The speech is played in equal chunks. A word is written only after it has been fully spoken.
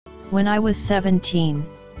When I was 17,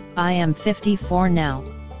 I am 54 now,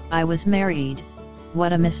 I was married,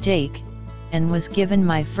 what a mistake, and was given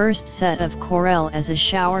my first set of Corelle as a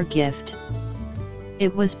shower gift.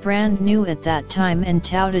 It was brand new at that time and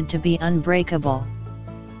touted to be unbreakable.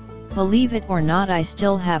 Believe it or not, I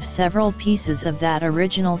still have several pieces of that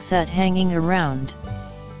original set hanging around.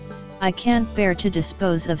 I can't bear to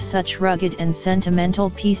dispose of such rugged and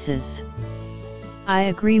sentimental pieces. I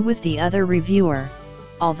agree with the other reviewer,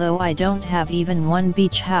 although I don't have even one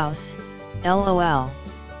beach house, lol.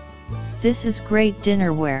 This is great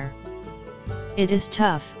dinnerware. It is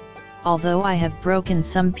tough, although I have broken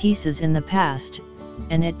some pieces in the past,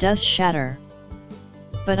 and it does shatter.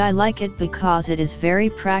 But I like it because it is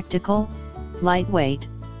very practical, lightweight,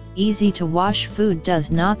 easy to wash, food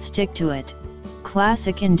does not stick to it,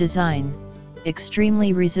 classic in design,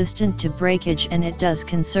 extremely resistant to breakage, and it does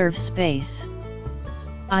conserve space.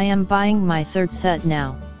 I am buying my third set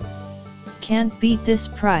now. Can't beat this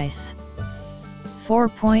price.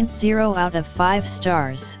 4.0 out of 5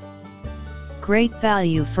 stars. Great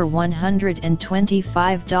value for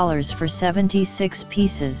 $125 for 76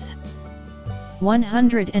 pieces.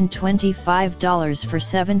 $125 for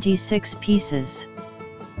 76 pieces.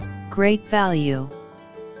 Great value.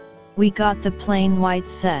 We got the plain white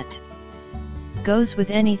set. Goes with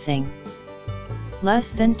anything.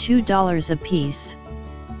 Less than $2 a piece.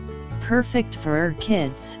 Perfect for our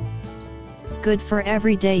kids. Good for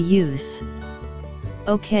everyday use.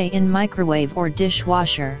 Okay in microwave or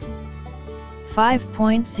dishwasher.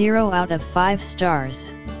 5.0 out of 5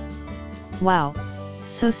 stars. Wow,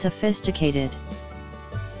 so sophisticated.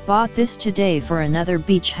 Bought this today for another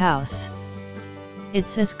beach house.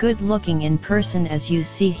 It's as good looking in person as you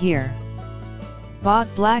see here.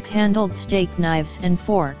 Bought black-handled steak knives and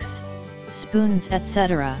forks, spoons,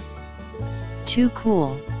 etc. Too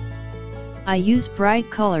cool. I use bright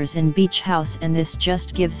colors in beach house, and this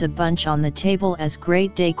just gives a bunch on the table as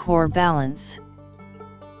great decor balance.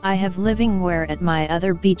 I have Livingware at my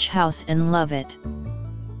other beach house and love it.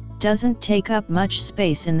 Doesn't take up much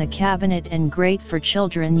space in the cabinet and great for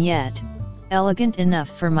children, yet elegant enough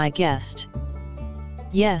for my guest.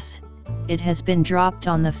 Yes, it has been dropped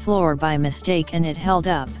on the floor by mistake and it held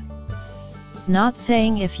up. Not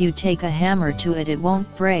saying if you take a hammer to it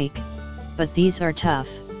won't break, but these are tough.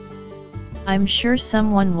 I'm sure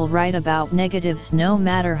someone will write about negatives. No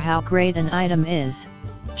matter how great an item is,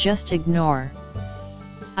 just ignore.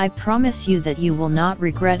 I promise you that you will not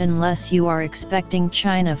regret unless you are expecting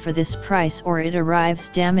China for this price or it arrives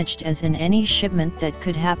damaged, as in any shipment that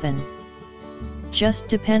could happen. Just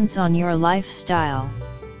depends on your lifestyle.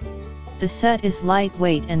 The set is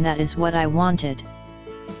lightweight and that is what I wanted.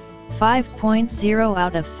 5.0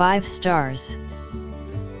 out of 5 stars.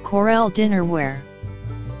 Corelle Dinnerware.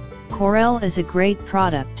 Corelle is a great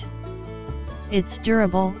product. It's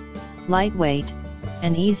durable, lightweight,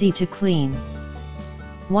 and easy to clean.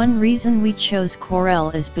 One reason we chose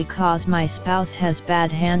Corelle is because my spouse has bad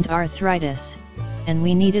hand arthritis, and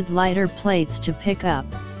we needed lighter plates to pick up.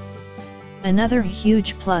 Another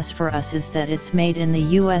huge plus for us is that it's made in the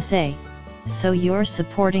USA, so you're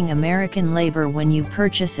supporting American labor when you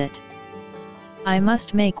purchase it. I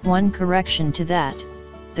must make one correction to that: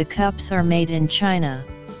 the cups are made in China.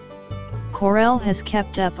 Corelle has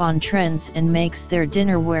kept up on trends and makes their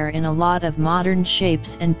dinnerware in a lot of modern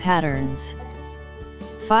shapes and patterns.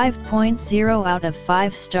 5.0 out of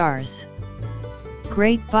 5 stars.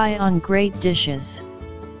 Great buy on great dishes.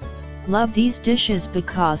 Love these dishes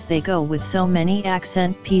because they go with so many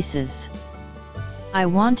accent pieces. I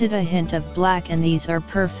wanted a hint of black and these are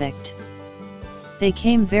perfect. They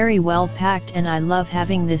came very well packed and I love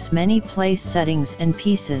having this many place settings and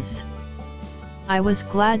pieces. I was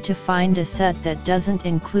glad to find a set that doesn't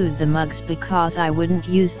include the mugs because I wouldn't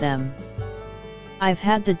use them. I've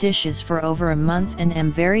had the dishes for over a month and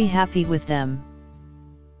am very happy with them.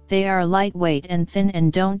 They are lightweight and thin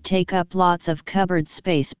and don't take up lots of cupboard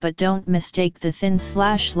space, but don't mistake the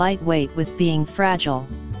thin/lightweight with being fragile.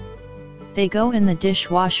 They go in the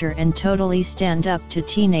dishwasher and totally stand up to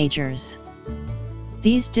teenagers.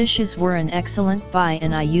 These dishes were an excellent buy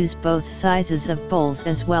and I use both sizes of bowls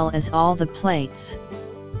as well as all the plates.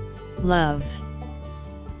 Love.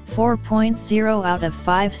 4.0 out of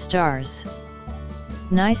 5 stars.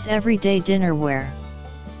 Nice everyday dinnerware.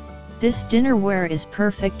 This dinnerware is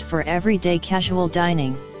perfect for everyday casual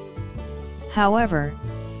dining. However,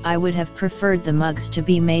 I would have preferred the mugs to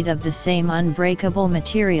be made of the same unbreakable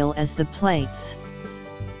material as the plates.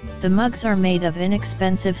 The mugs are made of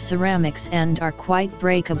inexpensive ceramics and are quite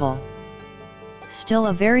breakable. Still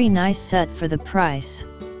a very nice set for the price.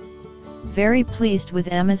 Very pleased with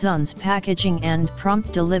Amazon's packaging and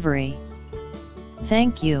prompt delivery.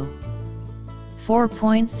 Thank you.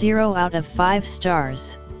 4.0 out of 5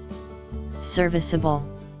 stars. Serviceable.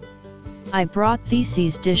 I brought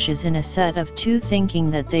these dishes in a set of 2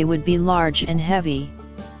 thinking that they would be large and heavy.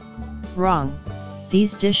 Wrong.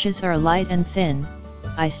 These dishes are light and thin.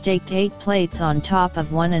 I staked 8 plates on top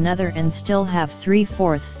of one another and still have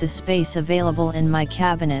 3/4 the space available in my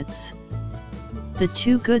cabinets. The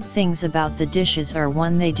 2 good things about the dishes are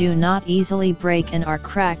 1, they do not easily break and are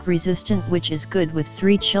crack resistant, which is good with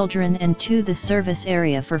 3 children, and 2, the service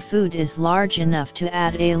area for food is large enough to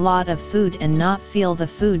add a lot of food and not feel the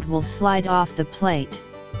food will slide off the plate.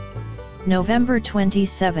 November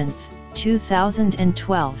 27,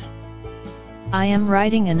 2012. I am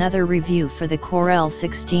writing another review for the Corelle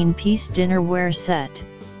 16-piece dinnerware set.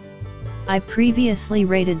 I previously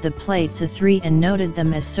rated the plates a 3 and noted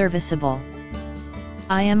them as serviceable.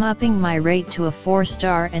 I am upping my rate to a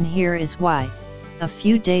 4-star, and here is why. A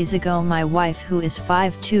few days ago my wife, who is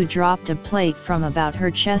 5'2", dropped a plate from about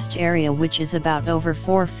her chest area, which is about over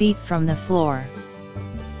 4 feet from the floor.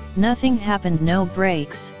 Nothing happened, no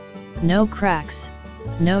breaks, no cracks,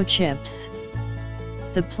 no chips.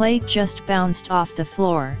 The plate just bounced off the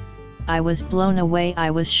floor. I was blown away.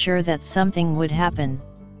 I was sure that something would happen.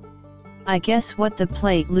 I guess what the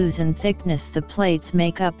plate lose in thickness, the plates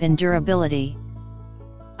make up in durability.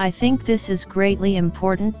 I think this is greatly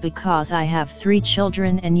important because I have 3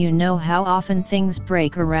 children and you know how often things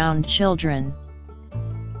break around children.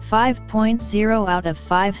 5.0 out of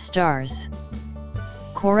 5 stars.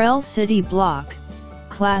 Corelle City Block,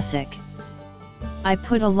 Classic. I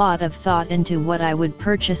put a lot of thought into what I would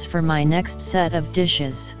purchase for my next set of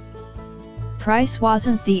dishes. Price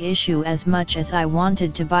wasn't the issue as much as I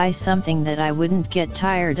wanted to buy something that I wouldn't get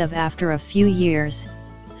tired of after a few years,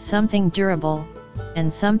 something durable,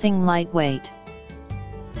 and something lightweight.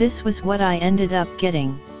 This was what I ended up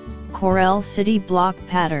getting. Corelle City Block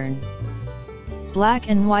pattern. Black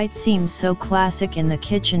and white seems so classic in the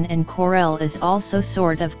kitchen, and Corelle is also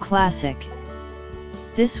sort of classic.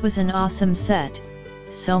 This was an awesome set.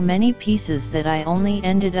 So many pieces that I only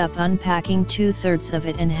ended up unpacking 2/3 of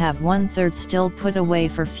it and have 1/3 still put away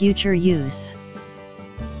for future use.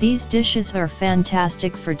 These dishes are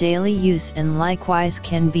fantastic for daily use and likewise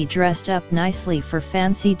can be dressed up nicely for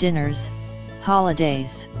fancy dinners,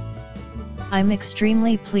 holidays. I'm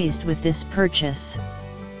extremely pleased with this purchase.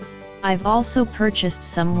 I've also purchased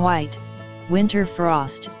some white, winter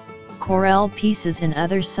frost, Corelle pieces in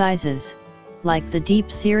other sizes, like the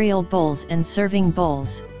deep cereal bowls and serving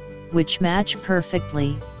bowls, which match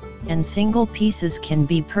perfectly, and single pieces can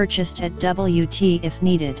be purchased at WT if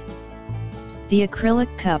needed. The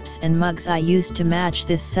acrylic cups and mugs I used to match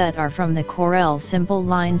this set are from the Corelle Simple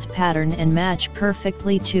Lines pattern and match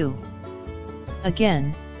perfectly too.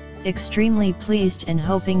 Again, extremely pleased and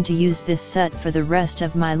hoping to use this set for the rest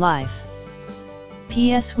of my life.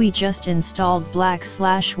 P.S. We just installed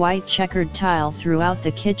black/white checkered tile throughout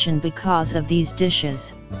the kitchen because of these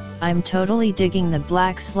dishes. I'm totally digging the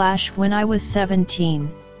black/. When I was 17,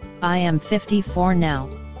 I am 54 now,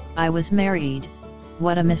 I was married,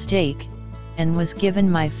 what a mistake, and was given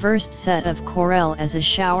my first set of Corelle as a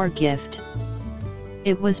shower gift.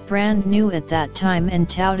 It was brand new at that time and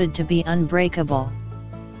touted to be unbreakable.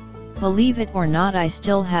 Believe it or not, I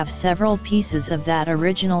still have several pieces of that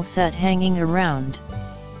original set hanging around.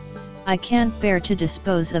 I can't bear to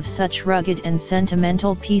dispose of such rugged and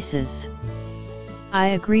sentimental pieces. I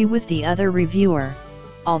agree with the other reviewer,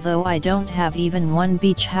 although I don't have even one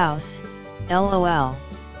beach house, lol.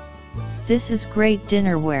 This is great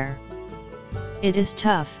dinnerware. It is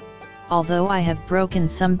tough, although I have broken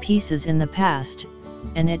some pieces in the past,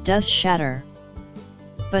 and it does shatter.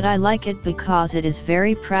 But I like it because it is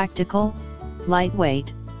very practical,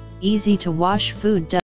 lightweight, easy to wash food.